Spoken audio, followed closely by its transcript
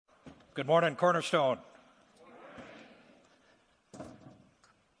Good morning, Cornerstone.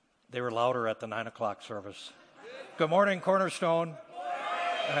 They were louder at the 9 o'clock service. Good morning, Cornerstone.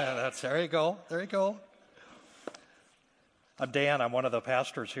 There you go. There you go. I'm Dan. I'm one of the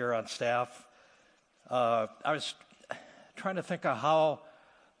pastors here on staff. I was trying to think of how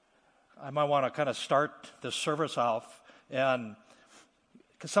I might want to kind of start this service off, and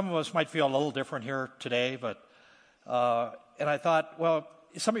because some of us might feel a little different here today, but and I thought, well,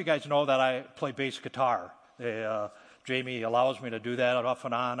 some of you guys know that I play bass guitar. Jamie allows me to do that off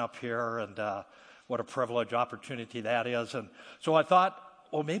and on up here, and what a privilege, opportunity that is. And so I thought,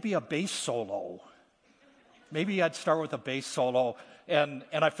 well, maybe a bass solo. Maybe I'd start with a bass solo, and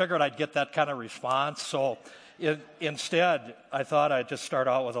I figured I'd get that kind of response. So instead, I thought I'd just start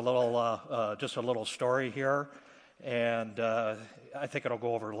out with a little story here, and I think it'll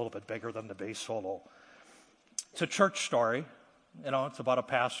go over a little bit bigger than the bass solo. It's a church story. You know, it's about a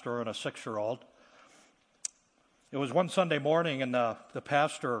pastor and a 6-year-old. It was one Sunday morning, and the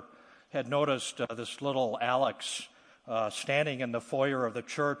pastor had noticed this little Alex standing in the foyer of the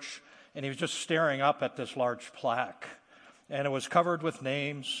church, and he was just staring up at this large plaque. And it was covered with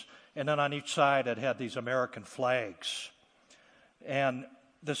names, and then on each side it had these American flags. And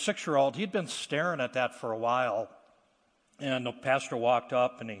the 6-year-old, he'd been staring at that for a while, and the pastor walked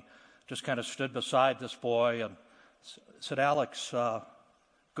up, and he just kind of stood beside this boy and said, "Alex,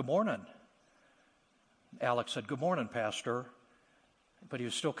 good morning." Alex said, "Good morning, Pastor." But he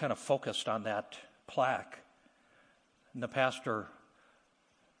was still kind of focused on that plaque. And the pastor,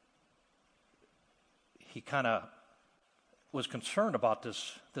 he kind of was concerned about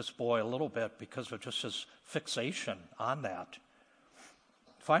this boy a little bit because of just his fixation on that.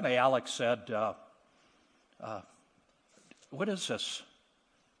 Finally, Alex said, "What is this?"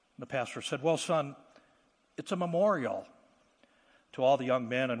 The pastor said, "Well, son, it's a memorial to all the young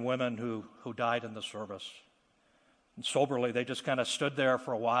men and women who died in the service." And soberly, they just kind of stood there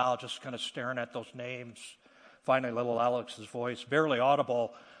for a while, just kind of staring at those names. Finally, little Alex's voice, barely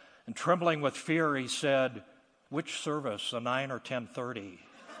audible and trembling with fear, he said, "Which service, the 9 or 10:30?"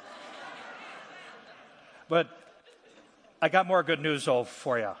 But I got more good news, though,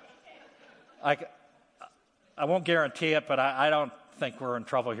 for you. I won't guarantee it, but I don't think we're in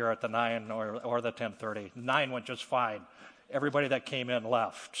trouble here at the 9 or the 10:30. 9 went just fine. Everybody that came in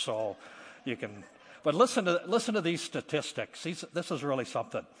left, so you can. But listen to these statistics. This is really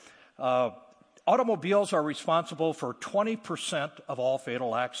something. Automobiles are responsible for 20% of all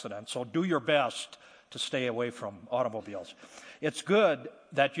fatal accidents, so do your best to stay away from automobiles. It's good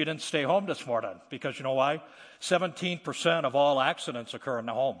that you didn't stay home this morning, because you know why? 17% of all accidents occur in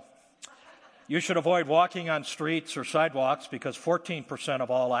the home. You should avoid walking on streets or sidewalks, because 14% of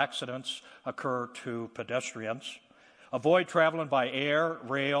all accidents occur to pedestrians. Avoid traveling by air,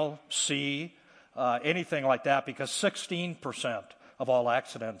 rail, sea, anything like that, because 16% of all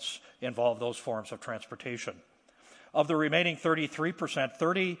accidents involve those forms of transportation. Of the remaining 33%,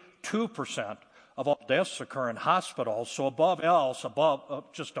 32% of all deaths occur in hospitals. So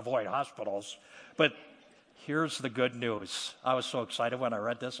just avoid hospitals. But here's the good news. I was so excited when I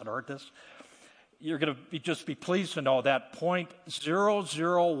read this and heard this. You're going to just be pleased to know that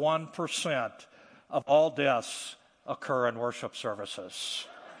 0.001% of all deaths occur in worship services.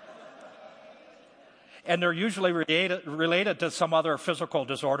 And they're usually related to some other physical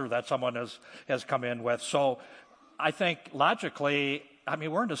disorder that someone has come in with. So I think logically,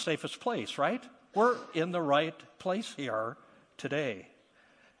 we're in the safest place, right? We're in the right place here today.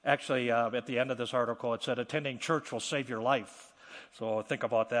 Actually, at the end of this article, it said, "Attending church will save your life." So think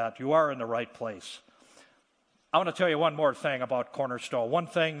about that. You are in the right place. I want to tell you one more thing about Cornerstone. One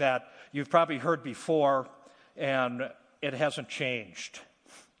thing that you've probably heard before, and it hasn't changed.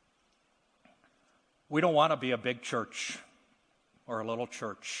 We don't want to be a big church or a little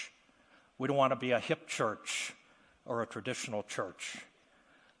church. We don't want to be a hip church or a traditional church.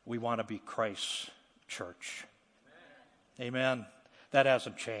 We want to be Christ's church. Amen. That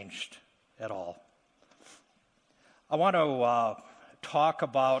hasn't changed at all. I want to talk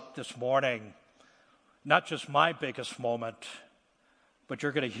about this morning not just my biggest moment, but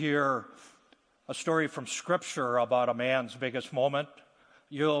you're going to hear a story from Scripture about a man's biggest moment.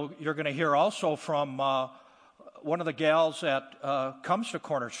 You're going to hear also from one of the gals that comes to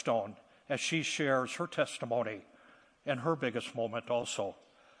Cornerstone as she shares her testimony and her biggest moment also.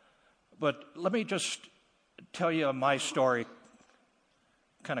 But let me just tell you my story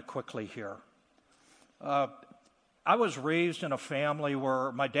kind of quickly here. I was raised in a family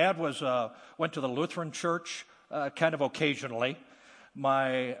where my dad went to the Lutheran church kind of occasionally.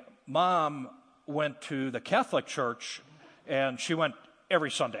 My mom went to the Catholic church, and she went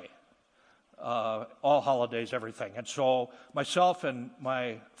every Sunday. all holidays, everything. And so myself and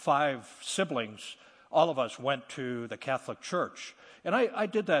my 5 siblings, all of us went to the Catholic Church. And I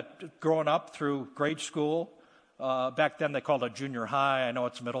did that growing up through grade school. Back then they called it junior high. I know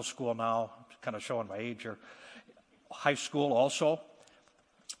it's middle school now, kind of showing my age here. High school also.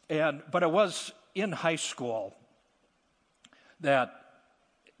 But it was in high school that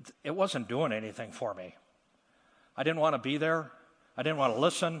it wasn't doing anything for me. I didn't want to be there. I didn't want to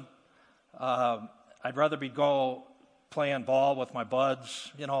listen. I'd rather go playing ball with my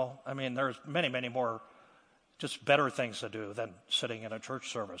buds. There's many, many more just better things to do than sitting in a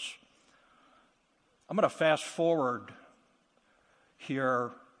church service. I'm going to fast forward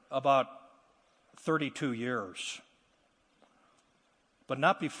here about 32 years. But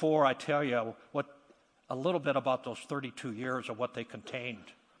not before I tell you a little bit about those 32 years of what they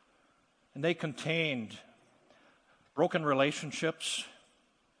contained. And they contained broken relationships,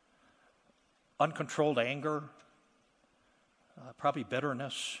 uncontrolled anger, probably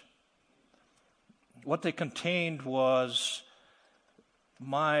bitterness. What they contained was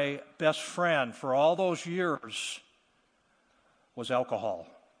my best friend for all those years was alcohol.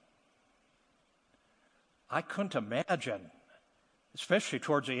 I couldn't imagine, especially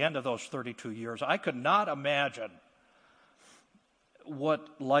towards the end of those 32 years, I could not imagine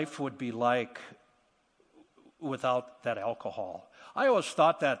what life would be like without that alcohol. I always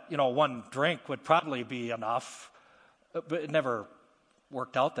thought that, one drink would probably be enough, but it never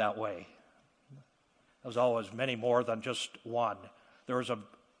worked out that way. There was always many more than just one. There was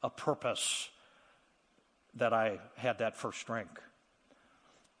a purpose that I had that first drink.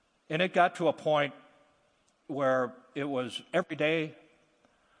 And it got to a point where it was every day.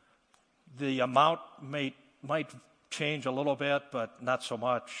 The amount might change a little bit, but not so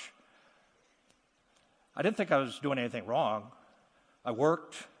much. I didn't think I was doing anything wrong. I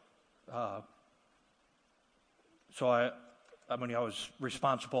worked, so I was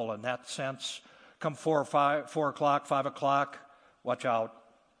responsible in that sense. Come 4 o'clock, 5 o'clock, watch out.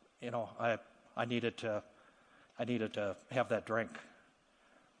 I needed to have that drink.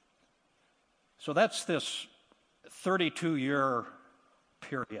 So that's this 32-year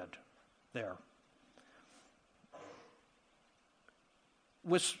period there.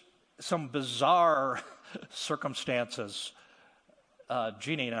 With some bizarre circumstances,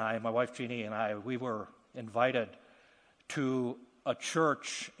 Jeannie and I, my wife Jeannie and I, we were invited to a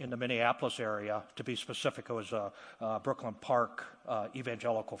church in the Minneapolis area. To be specific, it was a Brooklyn Park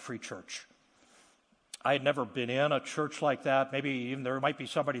Evangelical Free Church. I had never been in a church like that. Maybe even there might be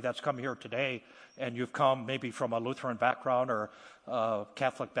somebody that's come here today and you've come maybe from a Lutheran background or a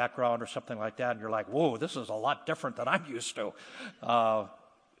Catholic background or something like that, and you're like, whoa, this is a lot different than I'm used to.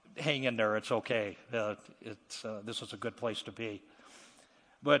 Hang in there, it's okay. This is a good place to be.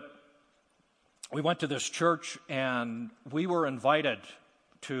 But we went to this church and we were invited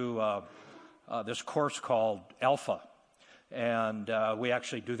to this course called Alpha. And we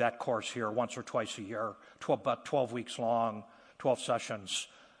actually do that course here once or twice a year, about 12 weeks long, 12 sessions.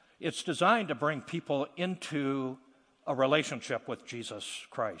 It's designed to bring people into a relationship with Jesus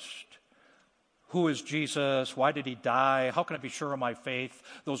Christ. Who is Jesus? Why did he die? How can I be sure of my faith?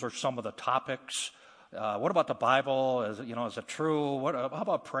 Those are some of the topics. What about the Bible? Is it true? How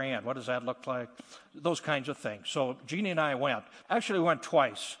about praying? What does that look like? Those kinds of things. So Jeannie and I went. Actually, we went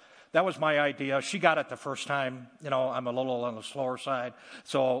twice. That was my idea. She got it the first time. I'm a little on the slower side.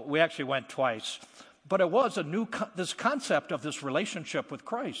 So we actually went twice. But it was this concept of this relationship with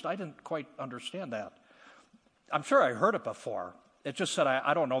Christ. I didn't quite understand that. I'm sure I heard it before. It just said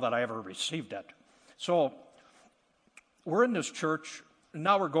I don't know that I ever received it. So we're in this church.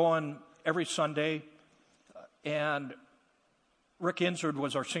 Now we're going every Sunday. And Rick Insard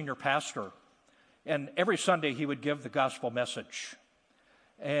was our senior pastor. And every Sunday he would give the gospel message.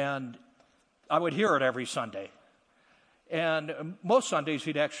 And I would hear it every Sunday. And most Sundays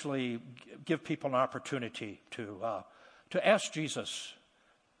he'd actually give people an opportunity to ask Jesus,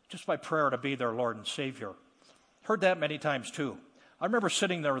 just by prayer, to be their Lord and Savior. Heard that many times too. I remember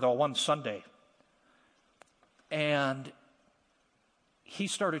sitting there though one Sunday, and he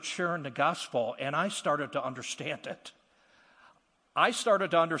started sharing the gospel, and I started to understand it. I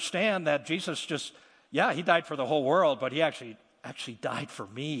started to understand that Jesus he died for the whole world, but he actually died for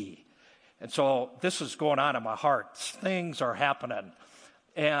me. And so this is going on in my heart. Things are happening.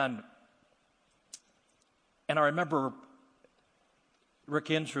 And I remember Rick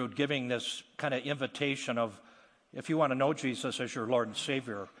Insrud giving this kind of invitation of, if you want to know Jesus as your Lord and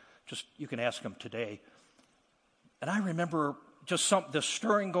Savior, you can ask him today. And I remember just this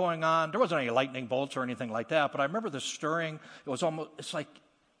stirring going on. There wasn't any lightning bolts or anything like that, but I remember the stirring. It's like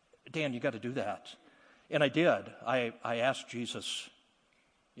Dan, you got to do that. And I did. I asked Jesus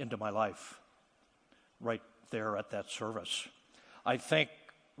into my life right there at that service. I think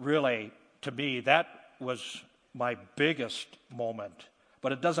really, to me, that was my biggest moment.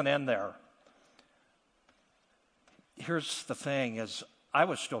 But it doesn't end there. Here's the thing, is I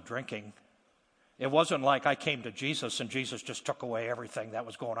was still drinking. It wasn't like I came to Jesus and Jesus just took away everything that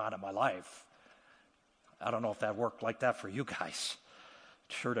was going on in my life. I don't know if that worked like that for you guys.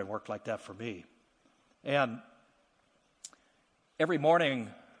 It sure didn't work like that for me. And every morning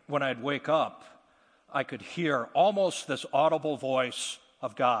when I'd wake up, I could hear almost this audible voice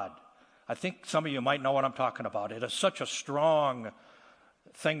of God. I think some of you might know what I'm talking about. It is such a strong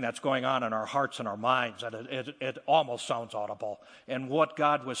thing that's going on in our hearts and our minds that it almost sounds audible. And what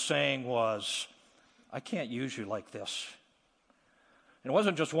God was saying was, I can't use you like this. And it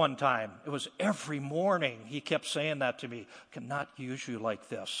wasn't just one time. It was every morning he kept saying that to me. I cannot use you like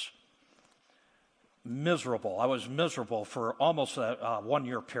this. Miserable. I was miserable for almost a 1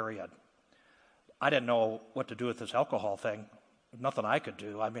 year period. I didn't know what to do with this alcohol thing. Nothing I could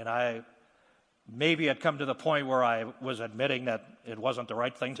do. I mean, I maybe had come to the point where I was admitting that it wasn't the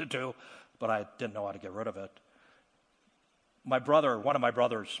right thing to do, but I didn't know how to get rid of it. My brother, one of my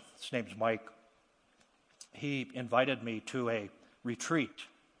brothers, his name's Mike, he invited me to a retreat.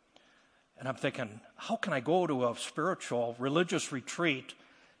 And I'm thinking, how can I go to a spiritual, religious retreat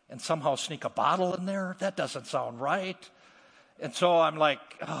and somehow sneak a bottle in there? That doesn't sound right. And so I'm like,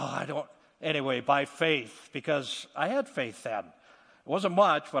 I don't. Anyway, by faith, because I had faith then. It wasn't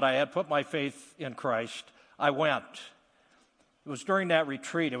much, but I had put my faith in Christ. I went. It was during that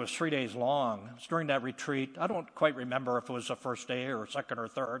retreat. It was 3 days long. It was during that retreat. I don't quite remember if it was the first day or second or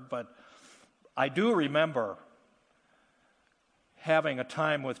third, but I do remember having a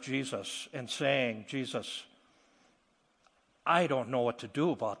time with Jesus and saying, Jesus, I don't know what to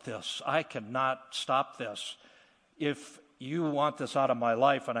do about this. I cannot stop this. If you want this out of my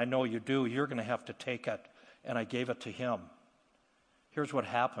life, and I know you do, you're going to have to take it. And I gave it to him. Here's what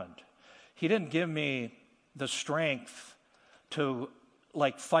happened. He didn't give me the strength to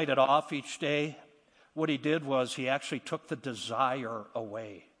fight it off each day. What he did was he actually took the desire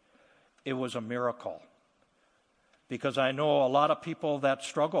away. It was a miracle. Because I know a lot of people that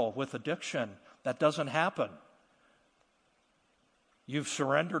struggle with addiction, that doesn't happen. You've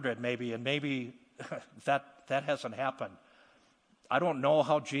surrendered it maybe, and maybe that hasn't happened. I don't know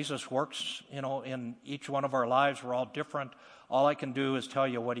how Jesus works, in each one of our lives. We're all different. All I can do is tell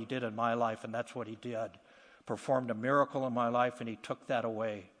you what he did in my life, and that's what he did. Performed a miracle in my life, and he took that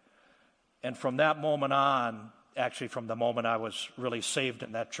away. And from that moment on, actually from the moment I was really saved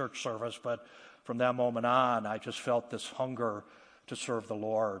in that church service, but from that moment on, I just felt this hunger to serve the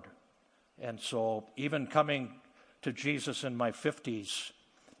Lord. And so even coming to Jesus in my 50s,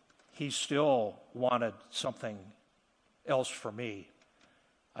 he still wanted something else for me.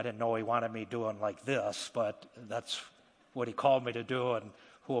 I didn't know he wanted me doing like this, but that's what he called me to do, and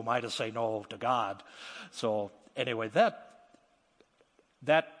who am I to say no to God? So anyway,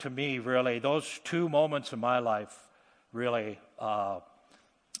 that to me really, those two moments in my life really, I'll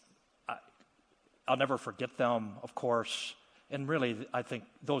never forget them, of course. And really, I think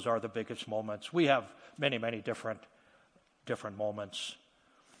those are the biggest moments. We have many, many different moments.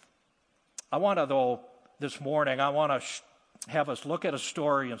 I want to, though, this morning, I want to have us look at a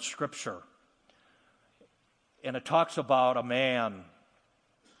story in Scripture. And it talks about a man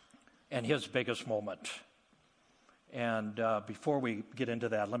and his biggest moment. And before we get into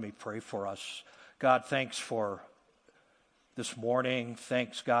that, let me pray for us. God, thanks for this morning.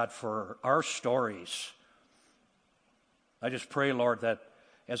 Thanks, God, for our stories. I just pray, Lord, that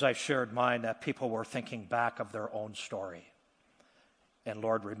as I shared mine, that people were thinking back of their own story. And,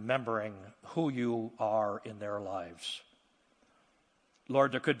 Lord, remembering who you are in their lives.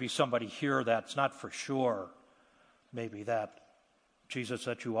 Lord, there could be somebody here that's not for sure, maybe that, Jesus,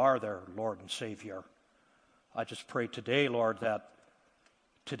 that you are their Lord and Savior. I just pray today, Lord, that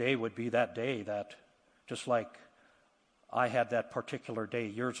today would be that day that, just like I had that particular day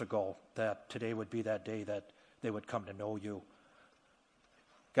years ago, that today would be that day that they would come to know you.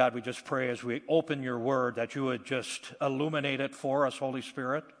 God, we just pray as we open your word that you would just illuminate it for us, Holy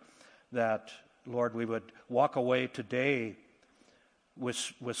Spirit, that, Lord, we would walk away today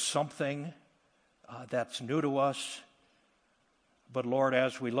with something that's new to us. But, Lord,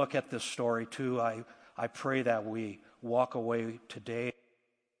 as we look at this story, too, I pray that we walk away today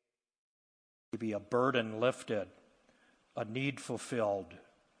to be a burden lifted, a need fulfilled,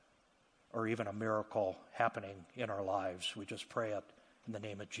 or even a miracle happening in our lives. We just pray it in the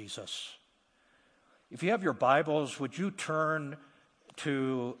name of Jesus. If you have your Bibles, would you turn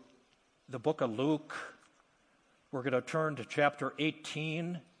to the book of Luke. We're going to turn to chapter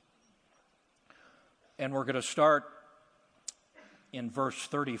 18, and we're going to start in verse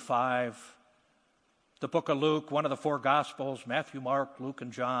 35. The book of Luke, one of the four Gospels, Matthew, Mark, Luke,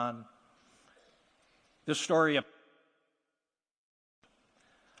 and John. This story,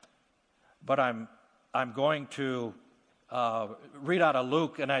 but I'm going to read out of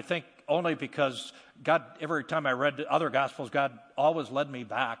Luke, and I think only because God, every time I read other Gospels, God always led me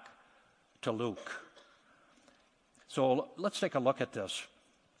back to Luke. So let's take a look at this.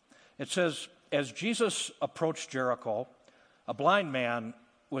 It says, as Jesus approached Jericho, a blind man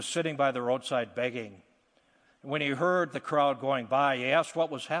was sitting by the roadside begging. When he heard the crowd going by, he asked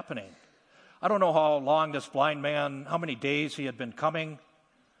what was happening. I don't know how long this blind man, how many days he had been coming.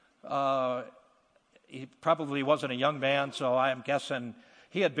 He probably wasn't a young man, so I'm guessing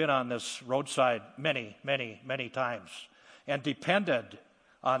he had been on this roadside many, many, many times and depended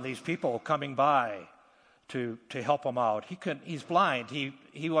on these people coming by to help him out. He's blind. He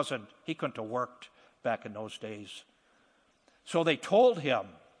couldn't have worked back in those days. So they told him,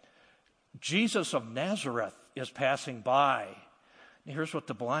 Jesus of Nazareth is passing by. And here's what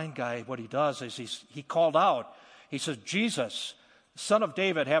the blind guy, what he does is he called out. He says, Jesus, Son of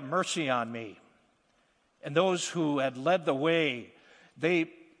David, have mercy on me. And those who had led the way, they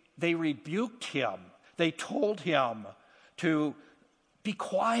rebuked him. They told him to be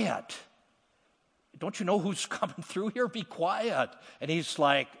quiet. Don't you know who's coming through here? Be quiet. And he's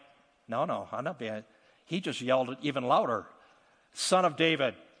like, no, I'm not being. He just yelled even louder, Son of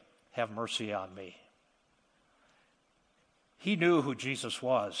David, have mercy on me. He knew who Jesus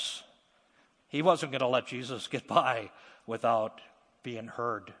was. He wasn't going to let Jesus get by without being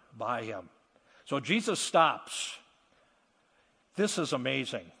heard by him. So Jesus stops. This is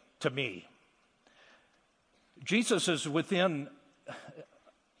amazing to me. Jesus is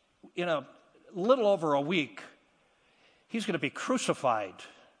in a little over a week, he's going to be crucified.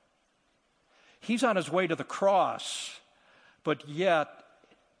 He's on his way to the cross, but yet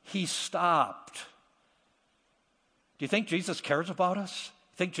he stopped. Do you think Jesus cares about us?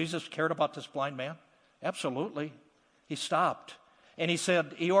 Think Jesus cared about this blind man? Absolutely. He stopped. And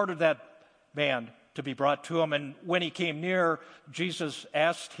he ordered that man to be brought to him. And when he came near, Jesus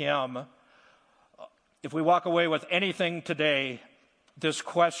asked him, if we walk away with anything today, this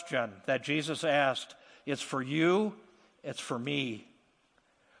question that Jesus asked, it's for you, it's for me.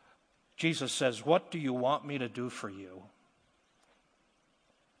 Jesus says, what do you want me to do for you?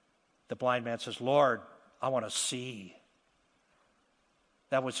 The blind man says, Lord, I want to see.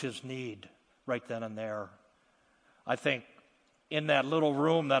 That was his need right then and there. I think in that little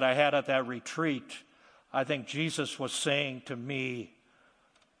room that I had at that retreat, I think Jesus was saying to me,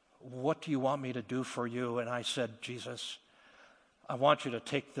 what do you want me to do for you? And I said, Jesus, I want you to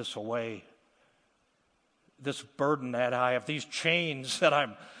take this away. This burden that I have, these chains that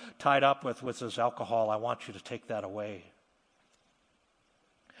I'm tied up with this alcohol, I want you to take that away.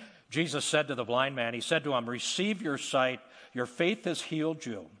 Jesus said to the blind man, he said to him, receive your sight, your faith has healed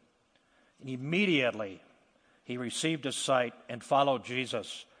you. And immediately he received his sight and followed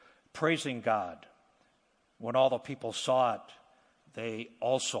Jesus, praising God. When all the people saw it, they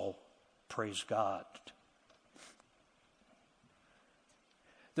also praised God.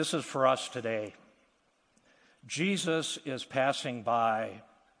 This is for us today. Jesus is passing by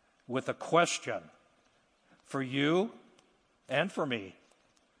with a question for you and for me.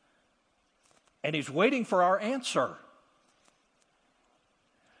 And he's waiting for our answer.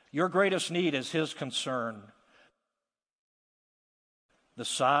 Your greatest need is his concern. The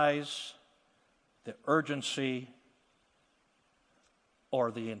size, the urgency,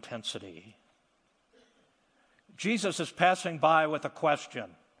 or the intensity. Jesus is passing by with a question.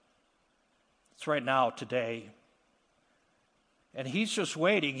 It's right now, today. And he's just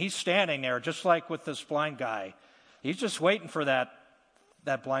waiting. He's standing there, just like with this blind guy. He's just waiting for that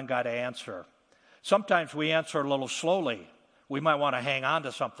blind guy to answer. Sometimes we answer a little slowly. We might want to hang on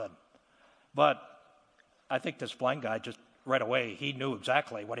to something. But I think this blind guy just right away, he knew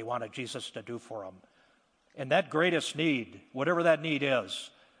exactly what he wanted Jesus to do for him. And that greatest need, whatever that need is,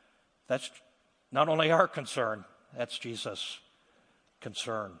 that's not only our concern, that's Jesus'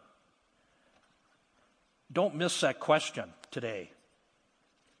 concern. Don't miss that question today.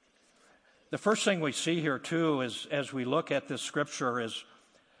 The first thing we see here, too, is as we look at this scripture, is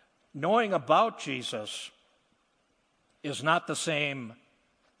knowing about Jesus is not the same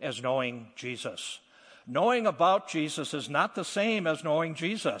as knowing Jesus. Knowing about Jesus is not the same as knowing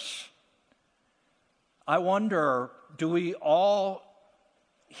Jesus. I wonder, do we all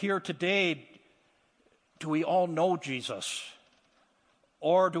here today, do we all know Jesus?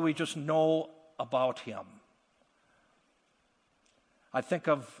 Or do we just know about him? I think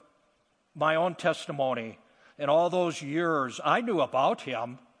of my own testimony. In all those years, I knew about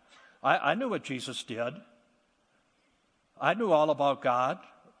him. I knew what Jesus did. I knew all about God.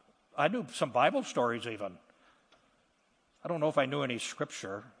 I knew some Bible stories even. I don't know if I knew any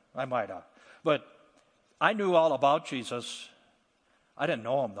scripture. I might have. But I knew all about Jesus. I didn't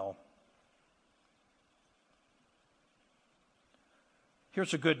know him, though.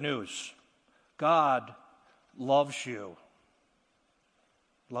 Here's the good news. God loves you.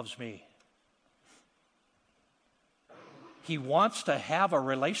 Loves me. He wants to have a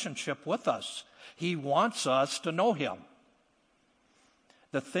relationship with us. He wants us to know him.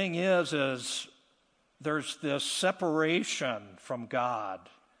 The thing is there's this separation from God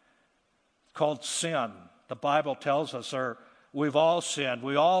called sin. The Bible tells us we've all sinned.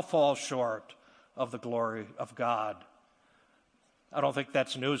 We all fall short of the glory of God. I don't think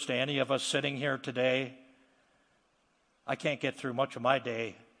that's news to any of us sitting here today. I can't get through much of my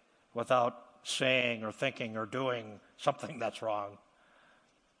day without saying or thinking or doing something that's wrong.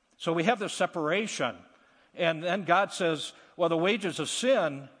 So we have this separation. And then God says, well, the wages of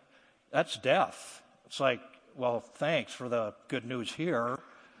sin, that's death. It's like, well, thanks for the good news here.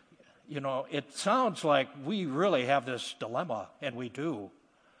 You know, it sounds like we really have this dilemma, and we do.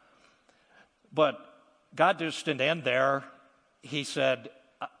 But God just didn't end there. He said,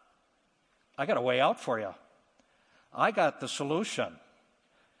 I got a way out for you. I got the solution.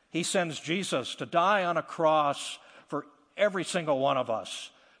 He sends Jesus to die on a cross for every single one of us,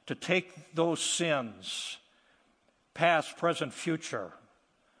 to take those sins, past, present, future,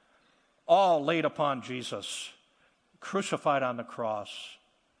 all laid upon Jesus, crucified on the cross,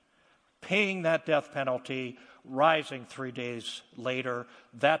 paying that death penalty, rising 3 days later.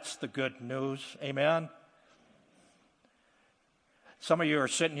 That's the good news. Amen? Some of you are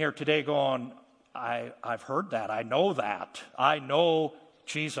sitting here today going, I've heard that. I know that. I know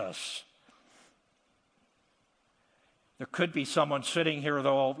Jesus. There could be someone sitting here,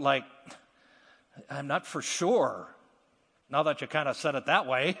 though, like, I'm not for sure. Now that you kind of said it that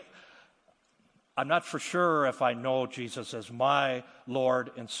way, I'm not for sure if I know Jesus as my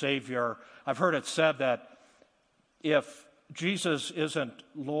Lord and Savior. I've heard it said that if Jesus isn't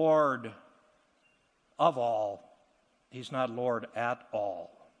Lord of all, he's not Lord at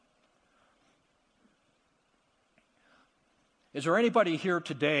all. Is there anybody here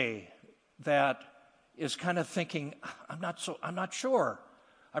today that is kind of thinking, I'm not sure.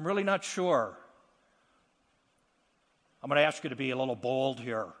 I'm really not sure. I'm going to ask you to be a little bold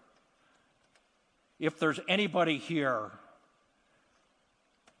here. If there's anybody here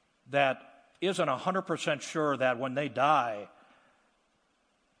that isn't 100% sure that when they die,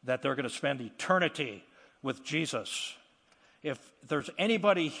 that they're going to spend eternity with Jesus, if there's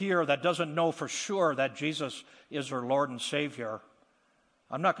anybody here that doesn't know for sure that Jesus is their Lord and Savior,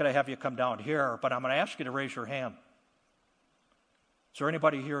 I'm not going to have you come down here, but I'm going to ask you to raise your hand. Is there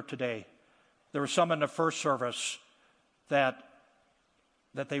anybody here today? There were some in the first service that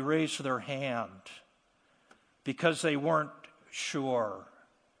they raised their hand because they weren't sure.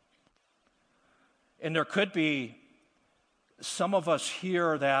 And there could be some of us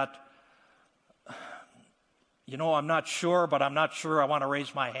here that, I'm not sure, but I'm not sure I want to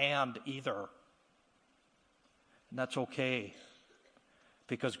raise my hand either. And that's okay,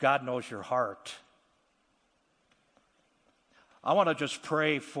 because God knows your heart. I want to just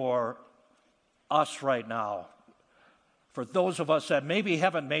pray for us right now, for those of us that maybe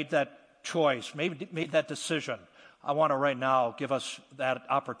haven't made that choice, maybe made that decision. I want to right now give us that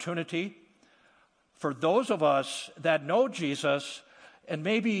opportunity. For those of us that know Jesus, and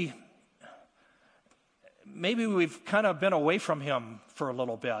maybe we've kind of been away from him for a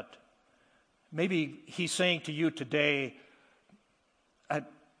little bit. Maybe he's saying to you today,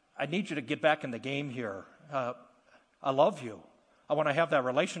 I need you to get back in the game here. I love you. I want to have that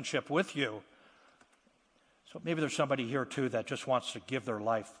relationship with you. So maybe there's somebody here too that just wants to give their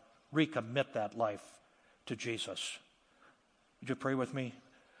life, recommit that life to Jesus. Would you pray with me?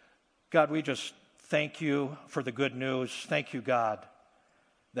 God, we just thank you for the good news. Thank you, God,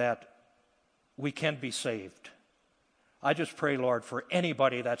 that we can be saved. I just pray, Lord, for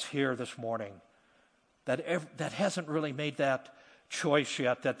anybody that's here this morning that hasn't really made that choice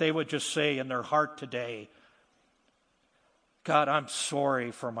yet, that they would just say in their heart today, God, I'm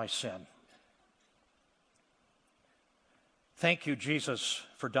sorry for my sin. Thank you, Jesus,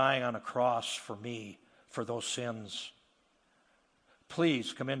 for dying on a cross for me, for those sins.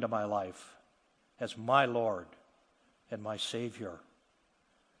 Please come into my life as my Lord and my Savior.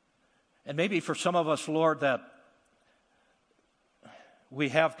 And maybe for some of us, Lord, that we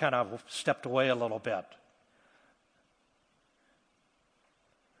have kind of stepped away a little bit.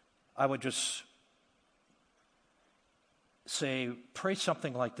 I would just say, pray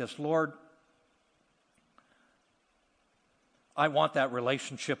something like this: Lord, I want that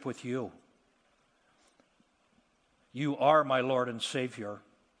relationship with you. You are my Lord and Savior,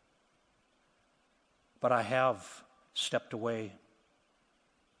 but I have stepped away.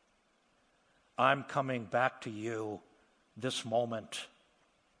 I'm coming back to you this moment.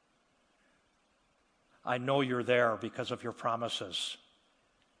 I know you're there because of your promises.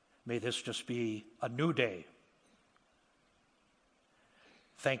 May this just be a new day.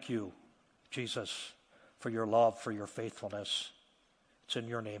 Thank you, Jesus, for your love, for your faithfulness. It's in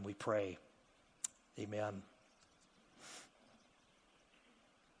your name we pray. Amen.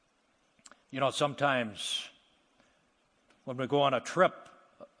 You know, sometimes when we go on a trip,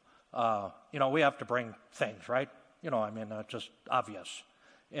 we have to bring things, right? Just obvious.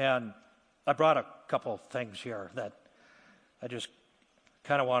 And I brought a couple things here that I just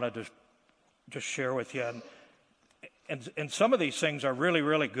kind of wanted to just share with you. And some of these things are really,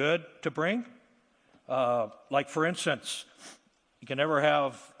 really good to bring. Like, for instance, you can never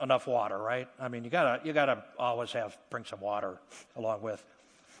have enough water, right? I mean, you gotta always bring some water along with.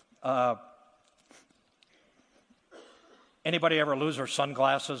 Anybody ever lose their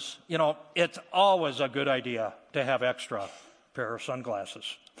sunglasses? It's always a good idea to have extra pair of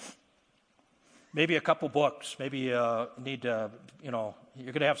sunglasses. Maybe a couple books. Maybe you need to, you're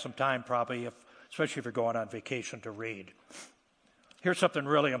going to have some time probably, especially if you're going on vacation, to read. Here's something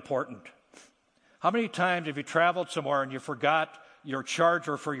really important. How many times have you traveled somewhere and you forgot your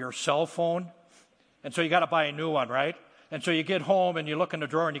charger for your cell phone? And so you got to buy a new one, right? And so you get home and you look in the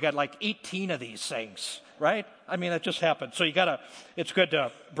drawer and you got like 18 of these things, right? I mean, that just happened. So it's good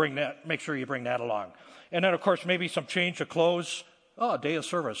to make sure you bring that along. And then, of course, maybe some change of clothes. Oh, day of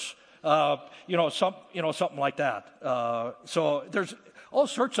service. Something like that. So there's all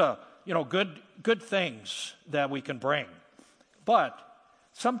sorts of, good things that we can bring. But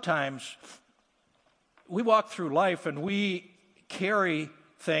sometimes we walk through life and we carry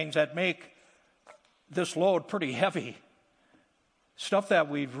things that make this load pretty heavy. Stuff that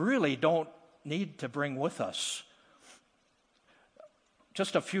we really don't need to bring with us.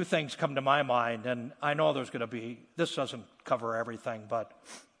 Just a few things come to my mind, and I know this doesn't cover everything, but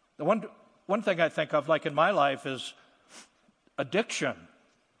the one thing I think of, like in my life, is addiction.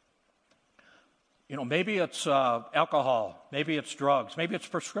 Maybe it's alcohol, maybe it's drugs, maybe it's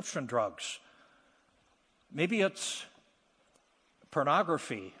prescription drugs, maybe it's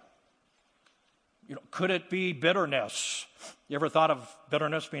pornography. Could it be bitterness? You ever thought of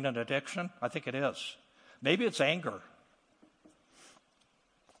bitterness being an addiction? I think it is. Maybe it's anger.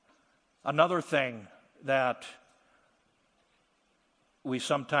 Another thing that we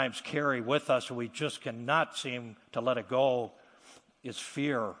sometimes carry with us, and we just cannot seem to let it go, is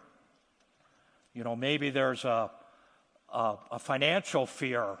fear. Maybe there's a financial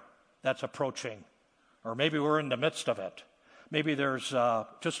fear that's approaching, or maybe we're in the midst of it. Maybe there's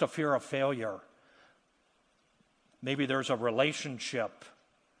just a fear of failure. Maybe there's a relationship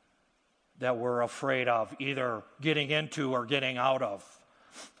that we're afraid of, either getting into or getting out of.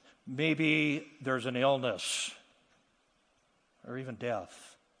 Maybe there's an illness or even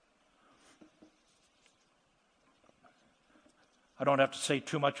death. I don't have to say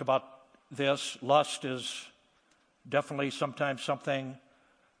too much about this. Lust is definitely sometimes something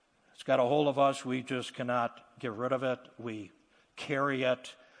that's got a hold of us. We just cannot get rid of it. We carry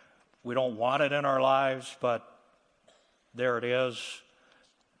it. We don't want it in our lives, but there it is.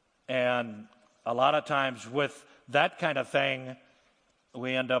 And a lot of times with that kind of thing,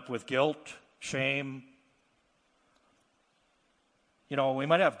 we end up with guilt, shame. We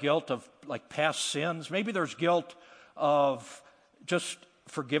might have guilt of like past sins. Maybe there's guilt of just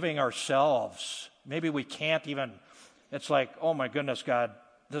forgiving ourselves. Maybe we can't even, it's like, oh my goodness, God,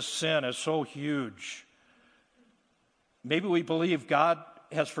 this sin is so huge. Maybe we believe God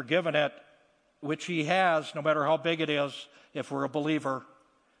has forgiven it, which he has, no matter how big it is. If we're a believer,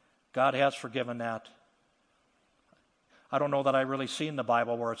 God has forgiven that. I don't know that I really see in the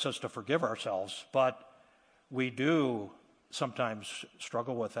Bible where it says to forgive ourselves, but we do sometimes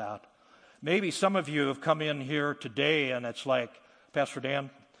struggle with that. Maybe some of you have come in here today and it's like, Pastor Dan,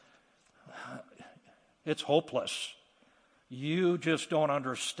 it's hopeless. You just don't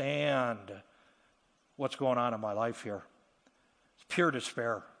understand what's going on in my life here. It's pure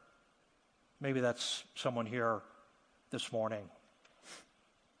despair. Maybe that's someone here this morning.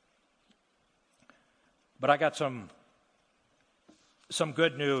 But I got some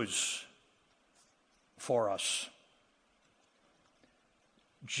good news for us.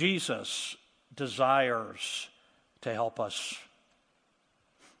 Jesus desires to help us.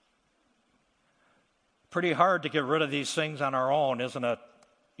 Pretty hard to get rid of these things on our own, isn't it?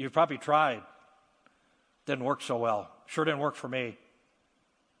 You've probably tried. Didn't work so well. Sure didn't work for me.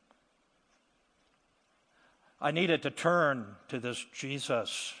 I needed to turn to this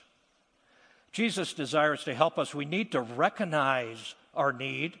Jesus. Jesus desires to help us. We need to recognize our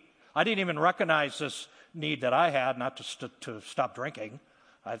need. I didn't even recognize this need that I had, not to stop drinking.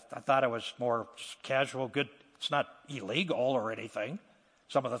 I thought it was more casual, good. It's not illegal or anything.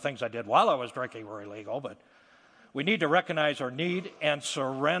 Some of the things I did while I was drinking were illegal, but we need to recognize our need and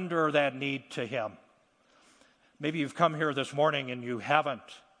surrender that need to Him. Maybe you've come here this morning and you haven't.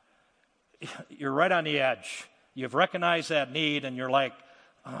 You're right on the edge. You've recognized that need and you're like,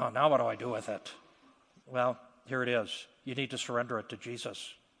 oh, now what do I do with it? Well, here it is. You need to surrender it to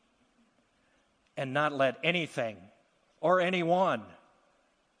Jesus and not let anything or anyone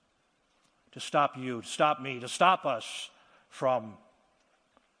to stop you, to stop me, to stop us from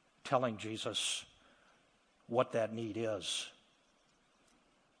telling Jesus what that need is.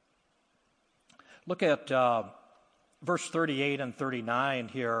 Look at verse 38 and 39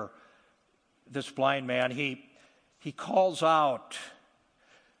 here. This blind man, he calls out,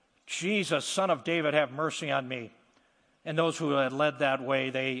 Jesus, Son of David, have mercy on me. And those who had led that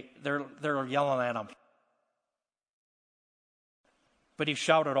way, they're yelling at him. But he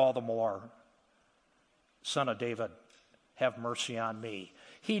shouted all the more, Son of David, have mercy on me.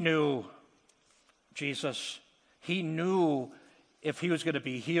 He knew Jesus. He knew if he was going to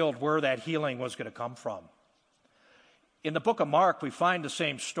be healed, where that healing was going to come from. In the book of Mark, we find the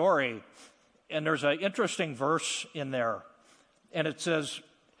same story, and there's an interesting verse in there. And it says,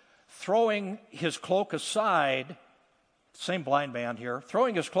 throwing his cloak aside, same blind man here,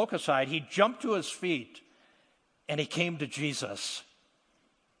 throwing his cloak aside, he jumped to his feet, and he came to Jesus.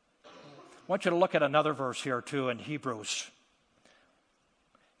 I want you to look at another verse here, too, in Hebrews.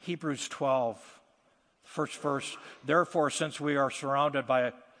 Hebrews 12, first verse. Therefore, since we are surrounded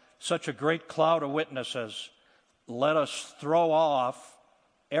by such a great cloud of witnesses, let us throw off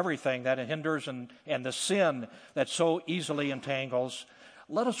everything that hinders and the sin that so easily entangles.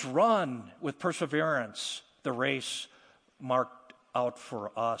 Let us run with perseverance the race marked out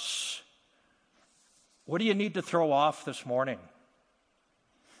for us. What do you need to throw off this morning?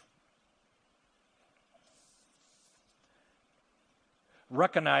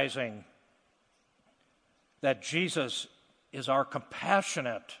 Recognizing that Jesus is our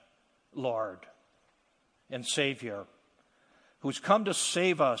compassionate Lord and Savior, who's come to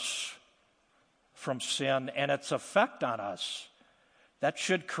save us from sin and its effect on us. That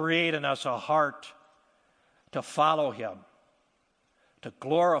should create in us a heart to follow Him, to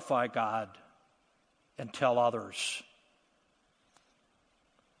glorify God, and tell others.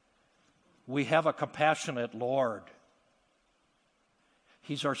 We have a compassionate Lord.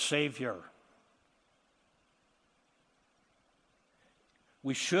 He's our Savior.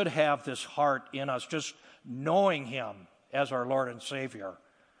 We should have this heart in us, just knowing Him as our Lord and Savior.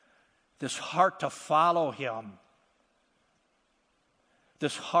 This heart to follow Him.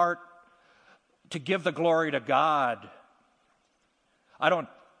 This heart to give the glory to God. I don't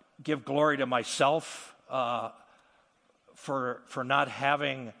give glory to myself for not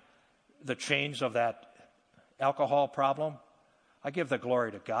having the change of that alcohol problem. I give the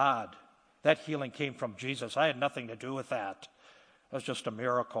glory to God. That healing came from Jesus. I had nothing to do with that. It was just a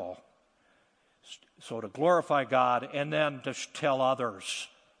miracle. So to glorify God and then to tell others.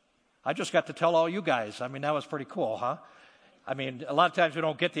 I just got to tell all you guys. I mean, that was pretty cool, huh? I mean, a lot of times we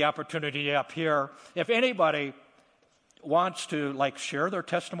don't get the opportunity up here. If anybody wants to, share their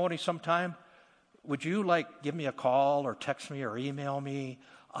testimony sometime, would you, give me a call or text me or email me?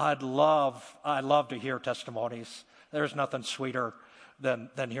 I'd love to hear testimonies. There's nothing sweeter than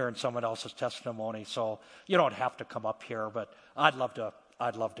hearing someone else's testimony. So you don't have to come up here, but I'd love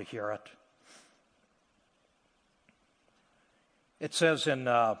to hear it. It says in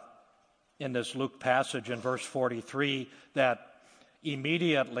this Luke passage in verse 43 that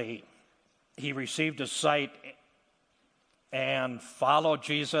immediately he received his sight and followed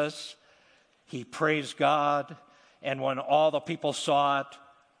Jesus. He praised God, and when all the people saw it,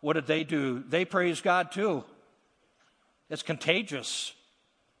 what did they do? They praised God too. It's contagious.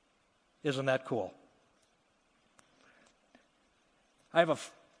 Isn't that cool? I have a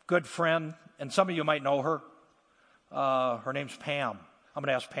good friend, and some of you might know her. Her name's Pam. I'm going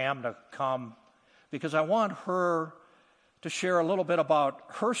to ask Pam to come because I want her to share a little bit about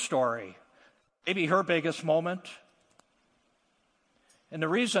her story, maybe her biggest moment. And the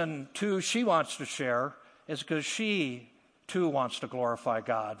reason, too, she wants to share is because she, too wants to glorify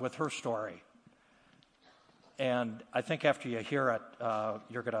God with her story. And I think after you hear it,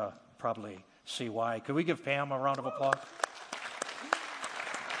 you're going to probably see why. Could we give Pam a round of applause?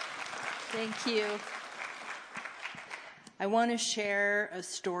 Thank you. I want to share a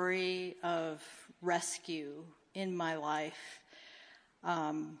story of rescue in my life.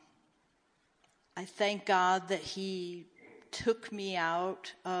 I thank God that He took me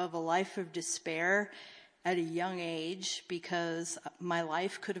out of a life of despair at a young age, because my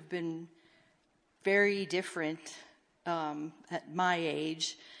life could have been very different at my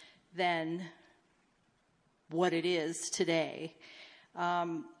age than what it is today.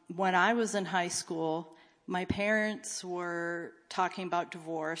 When I was in high school, my parents were talking about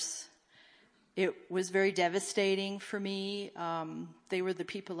divorce. It was very devastating for me. They were the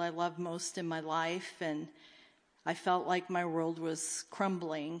people I loved most in my life, and I felt like my world was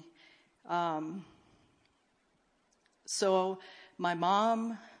crumbling. So my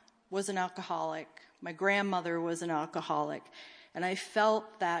mom was an alcoholic. My grandmother was an alcoholic. And I felt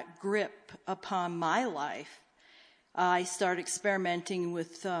that grip upon my life. I started experimenting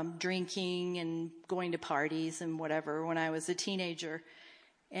with drinking and going to parties and whatever when I was a teenager.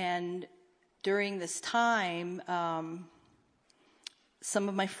 And during this time, some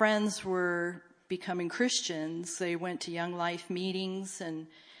of my friends were becoming Christians. They went to Young Life meetings, and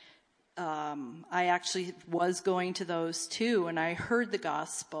I actually was going to those too, and I heard the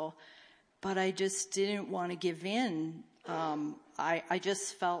gospel, but I just didn't want to give in. I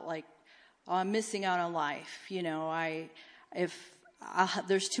just felt like, oh, I'm missing out on life. You know,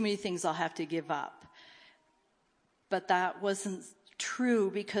 there's too many things I'll have to give up. But that wasn't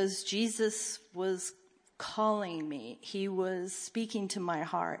true, because Jesus was calling me. He was speaking to my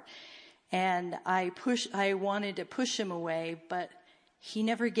heart. And I wanted to push him away, but he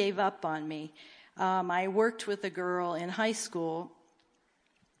never gave up on me. I worked with a girl in high school.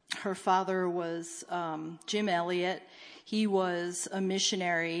 Her father was Jim Elliot. He was a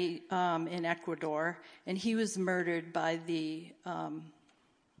missionary in Ecuador, and he was murdered by the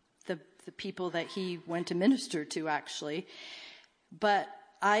people that he went to minister to, actually. But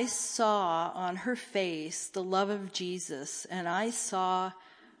I saw on her face the love of Jesus, and I saw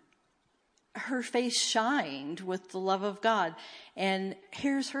her face shined with the love of God. And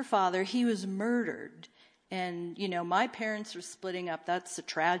here's her father. He was murdered. And, you know, my parents were splitting up. That's a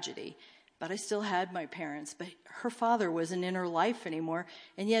tragedy. But I still had my parents. But her father wasn't in her life anymore.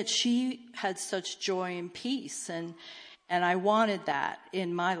 And yet she had such joy and peace. And I wanted that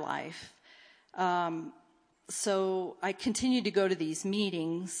in my life. So I continued to go to these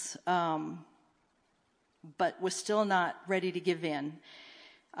meetings, but was still not ready to give in.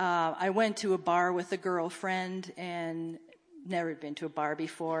 I went to a bar with a girlfriend, and never been to a bar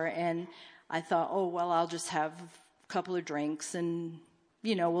before, and I thought, oh, well, I'll just have a couple of drinks, and,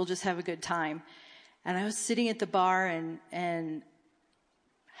 you know, we'll just have a good time. And I was sitting at the bar and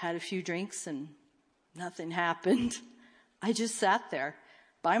had a few drinks, and nothing happened. I just sat there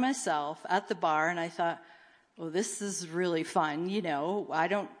by myself at the bar, and I thought, oh, this is really fun. You know, I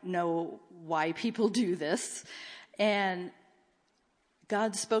don't know why people do this. And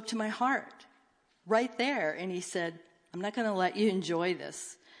God spoke to my heart right there, and he said, I'm not going to let you enjoy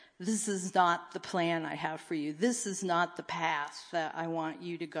this. This is not the plan I have for you. This is not the path that I want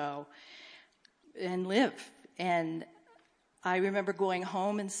you to go and live. And I remember going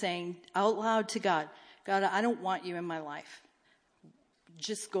home and saying out loud to God, God, I don't want you in my life.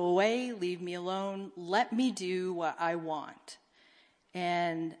 Just go away, leave me alone, let me do what I want.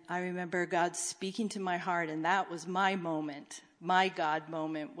 And I remember God speaking to my heart, and that was my moment. My God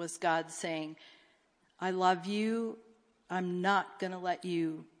moment was God saying, I love you. I'm not going to let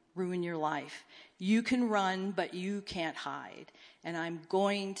you ruin your life. You can run, but you can't hide. And I'm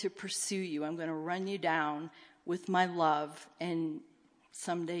going to pursue you. I'm going to run you down with my love, and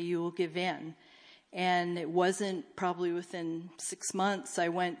someday you will give in. And it wasn't probably within 6 months, I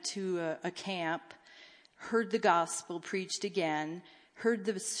went to a camp, heard the gospel preached again, heard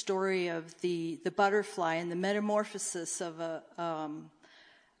the story of the butterfly and the metamorphosis of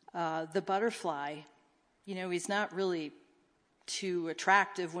the butterfly. You know, he's not really too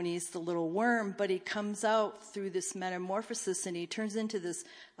attractive when he's the little worm, but he comes out through this metamorphosis and he turns into this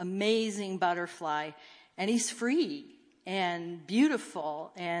amazing butterfly, and he's free and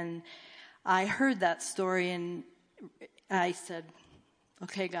beautiful. And I heard that story, and I said,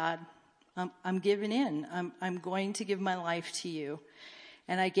 okay, God, I'm giving in. I'm going to give my life to you.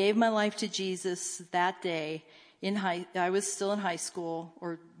 And I gave my life to Jesus that day. I was still in high school,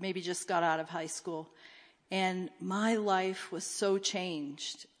 or maybe just got out of high school. And my life was so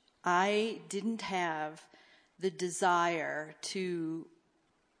changed. I didn't have the desire to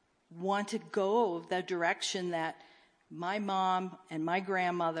want to go the direction that my mom and my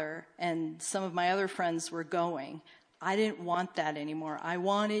grandmother and some of my other friends were going. I didn't want that anymore. I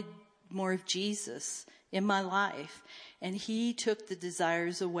wanted more of Jesus in my life. And he took the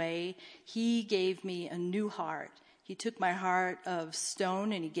desires away. He gave me a new heart. He took my heart of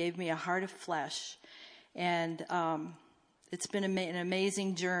stone and he gave me a heart of flesh. And it's been an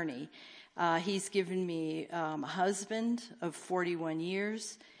amazing journey. He's given me a husband of 41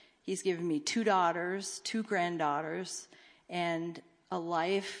 years. He's given me 2 daughters, 2 granddaughters, and a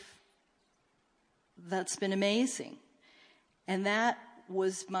life that's been amazing. And that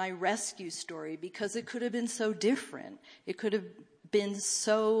was my rescue story, because it could have been so different. It could have been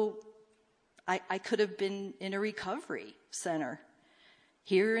so, I could have been in a recovery center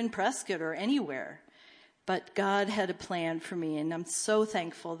here in Prescott or anywhere. But God had a plan for me, and I'm so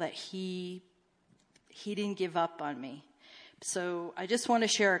thankful that he didn't give up on me. So I just want to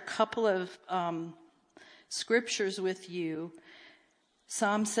share a couple of scriptures with you.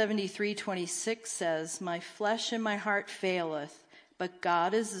 Psalm 73:26 says, "My flesh and my heart faileth, but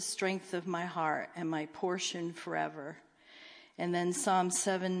God is the strength of my heart and my portion forever." And then Psalm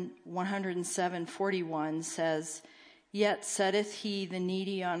 107:41 says, "Yet setteth he the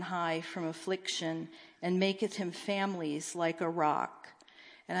needy on high from affliction, and maketh him families like a rock."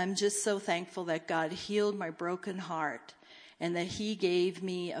 And I'm just so thankful that God healed my broken heart and that he gave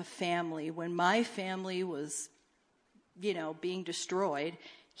me a family. When my family was, being destroyed,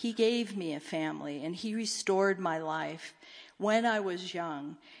 he gave me a family and he restored my life when I was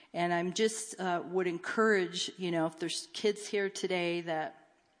young. And I'm just would encourage, if there's kids here today that,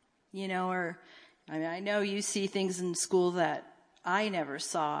 I know you see things in school that I never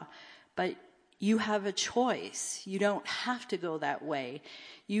saw, but you have a choice. You don't have to go that way.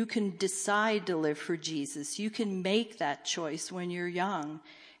 You can decide to live for Jesus. You can make that choice when you're young,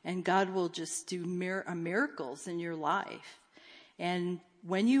 and God will just do miracles in your life. And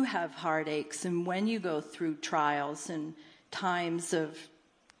when you have heartaches and when you go through trials and times of,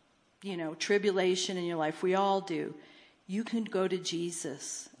 tribulation in your life, we all do, you can go to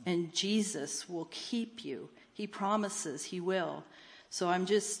Jesus, and Jesus will keep you. He promises he will. So I'm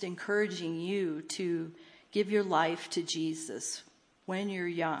just encouraging you to give your life to Jesus when you're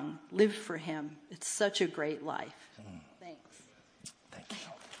young. Live for him. It's such a great life. Thanks. Thank you.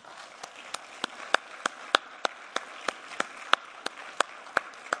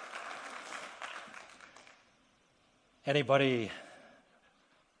 Anybody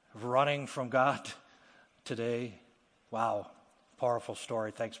running from God today? Wow, powerful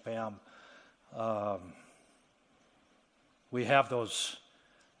story. Thanks, Pam. We have those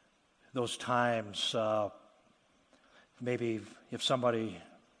times. Maybe if somebody,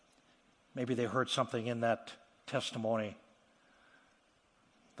 maybe they heard something in that testimony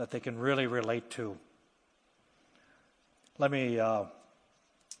that they can really relate to. Let me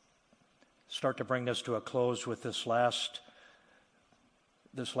start to bring this to a close with this last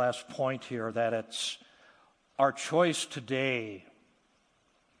point here, that it's our choice today.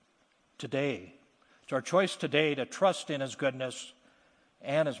 It's our choice today to trust in his goodness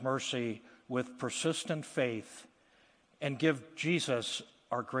and his mercy with persistent faith and give Jesus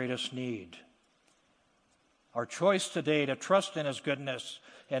our greatest need. Our choice today to trust in his goodness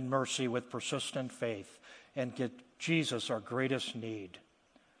and mercy with persistent faith and give Jesus our greatest need.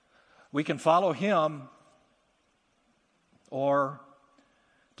 We can follow him or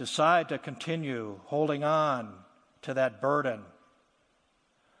decide to continue holding on to that burden.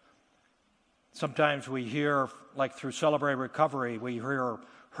 Sometimes we hear, like through Celebrate Recovery, we hear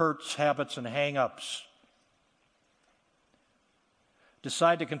hurts, habits, and hang-ups.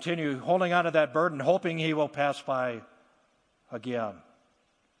 Decide to continue holding on to that burden, hoping he will pass by again.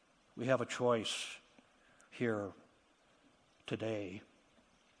 We have a choice here today.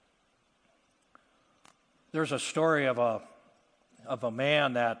 There's a story of a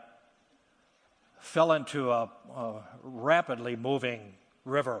man that fell into a rapidly moving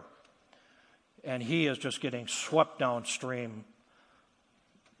river, and he is just getting swept downstream,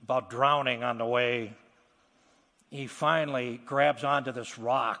 about drowning on the way. He finally grabs onto this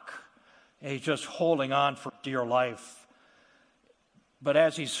rock, and he's just holding on for dear life. But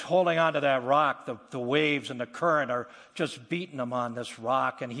as he's holding onto that rock, the waves and the current are just beating him on this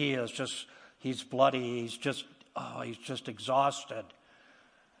rock, and he's bloody, he's just exhausted.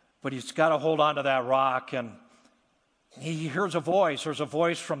 But he's got to hold on to that rock, and he hears a voice. There's a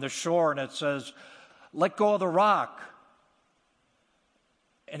voice from the shore, and it says, "Let go of the rock."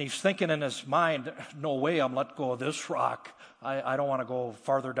 And he's thinking in his mind, no way I'm let go of this rock. I don't want to go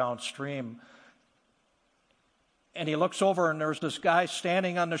farther downstream. And he looks over, and there's this guy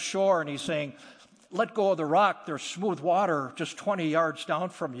standing on the shore, and he's saying, let go of the rock. There's smooth water just 20 yards down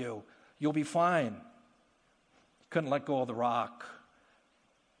from you. You'll be fine. He couldn't let go of the rock.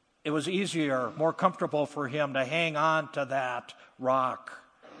 It was easier, more comfortable for him to hang on to that rock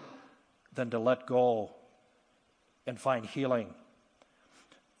than to let go and find healing.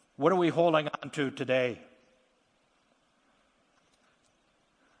 What are we holding on to today?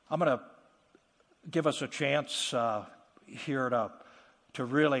 I'm going to give us a chance here to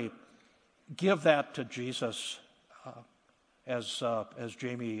really give that to Jesus as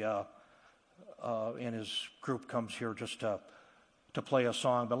Jamie and his group comes here just to play a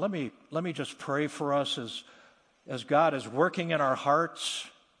song. But let me just pray for us as God is working in our hearts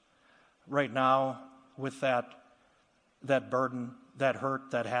right now with that burden, that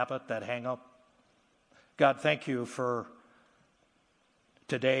hurt, that habit, that hang up. God, thank you for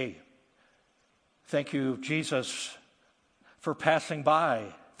today. Thank you, Jesus, for passing by.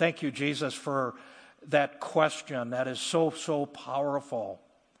 Thank you, Jesus, for that question that is so, so powerful.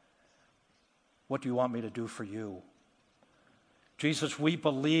 What do you want me to do for you? Jesus, we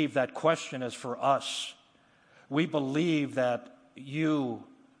believe that question is for us. We believe that you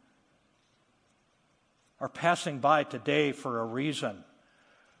are passing by today for a reason.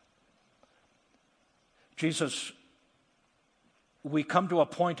 Jesus, we come to a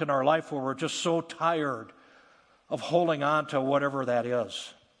point in our life where we're just so tired of holding on to whatever that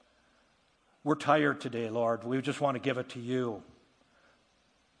is. We're tired today, Lord. We just want to give it to you.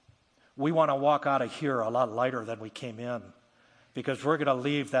 We want to walk out of here a lot lighter than we came in, because we're going to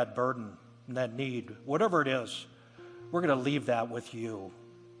leave that burden and that need, whatever it is, we're going to leave that with you.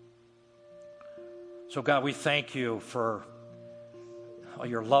 So God, we thank you for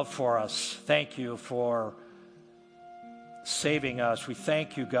your love for us. Thank you for saving us. We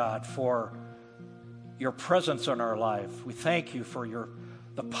thank you, God, for your presence in our life. We thank you for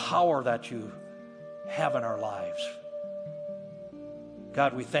the power that you have in our lives.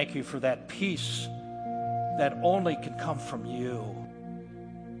 God, we thank you for that peace that only can come from you.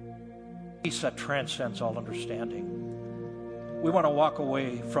 Peace that transcends all understanding. We want to walk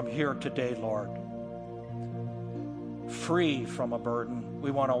away from here today, Lord, free from a burden.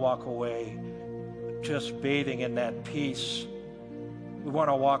 We want to walk away just bathing in that peace. We want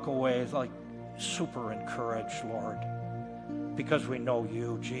to walk away like super encouraged, Lord, because we know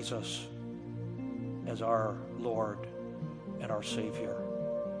you, Jesus, as our Lord and our Savior.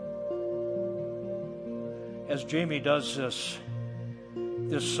 As Jamie does this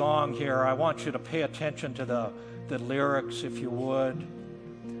song here, I want you to pay attention to the lyrics, if you would.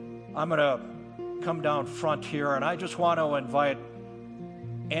 I'm going to come down front here, and I just want to invite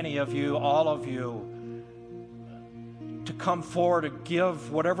any of you, all of you, to come forward and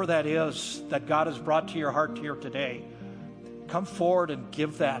give whatever that is that God has brought to your heart here today. Come forward and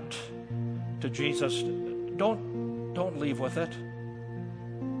give that to Jesus. Don't leave with it.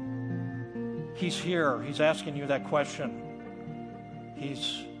 He's here. He's asking you that question.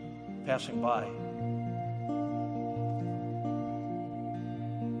 He's passing by.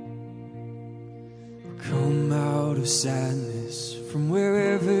 Come out of sadness from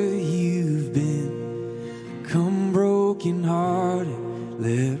wherever you've been. Come broken-hearted,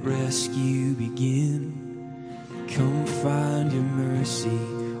 let rescue begin. Come find your mercy,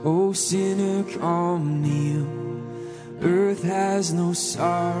 oh sinner, come kneel. Earth has no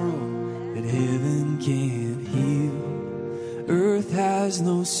sorrow that heaven can't heal. Earth has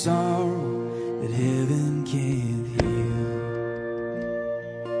no sorrow that heaven can't heal.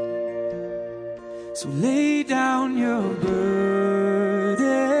 So lay down your burdens,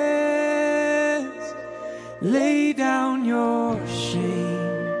 lay down your shame,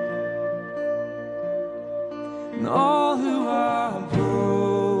 and all who are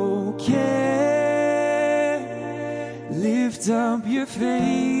broken, lift up your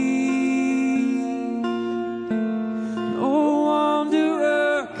faith. Oh,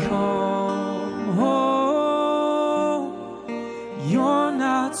 wanderer, come home, you're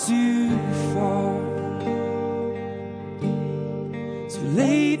not too far. So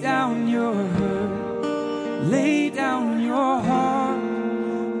lay down your hurt, lay down your heart,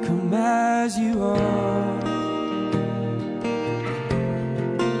 come as you are.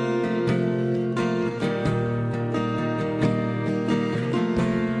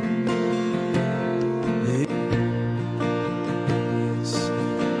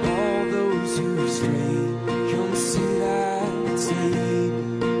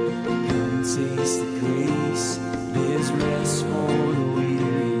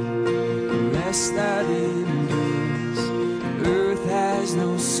 That endures. Earth has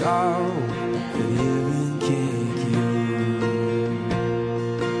no sorrow that heaven can't keep.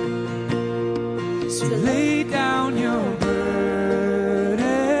 So lay down your burdens,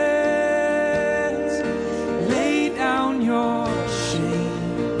 lay down your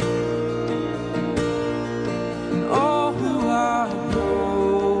shame, and all who are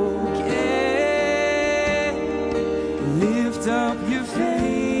broken, lift up your face.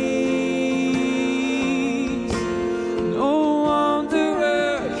 No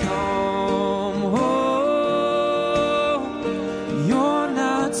wanderer, come home. You're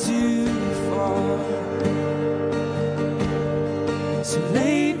not too far. So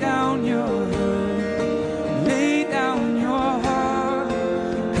lay down your hurt, lay down your heart,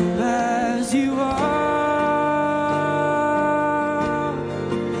 come as you are,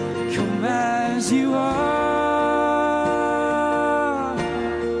 come as you are,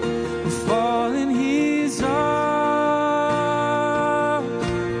 fall in His arms,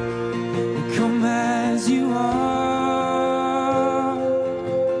 come as you are.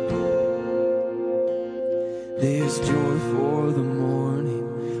 There's joy for the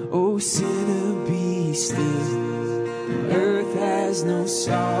morning, oh sinner, be still. Earth has no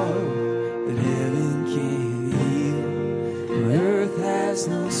sorrow that heaven can heal. Earth has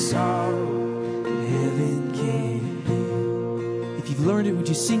no sorrow that heaven can heal. If you've learned it, would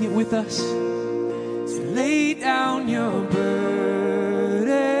you sing it with us? So lay down your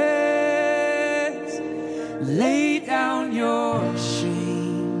burdens, lay down your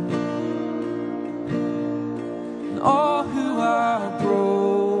shame, and all who are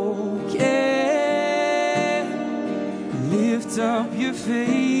broken, lift up your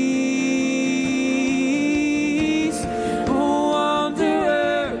face. Oh,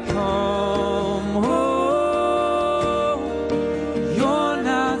 wanderer, come home. You're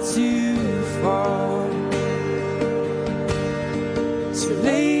not too far. So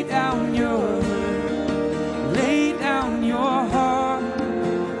lay down your hurt, lay down your heart,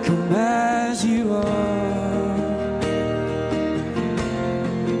 come as you are,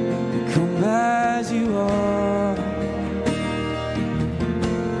 come as you are,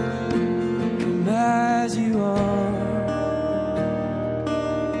 come as you are,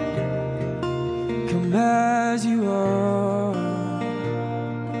 come as you are.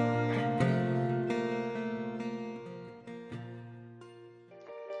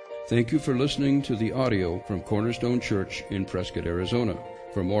 Thank you for listening to the audio from Cornerstone Church in Prescott, Arizona.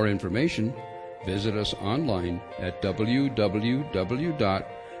 For more information, visit us online at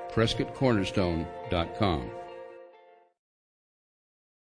www.prescottcornerstone.com.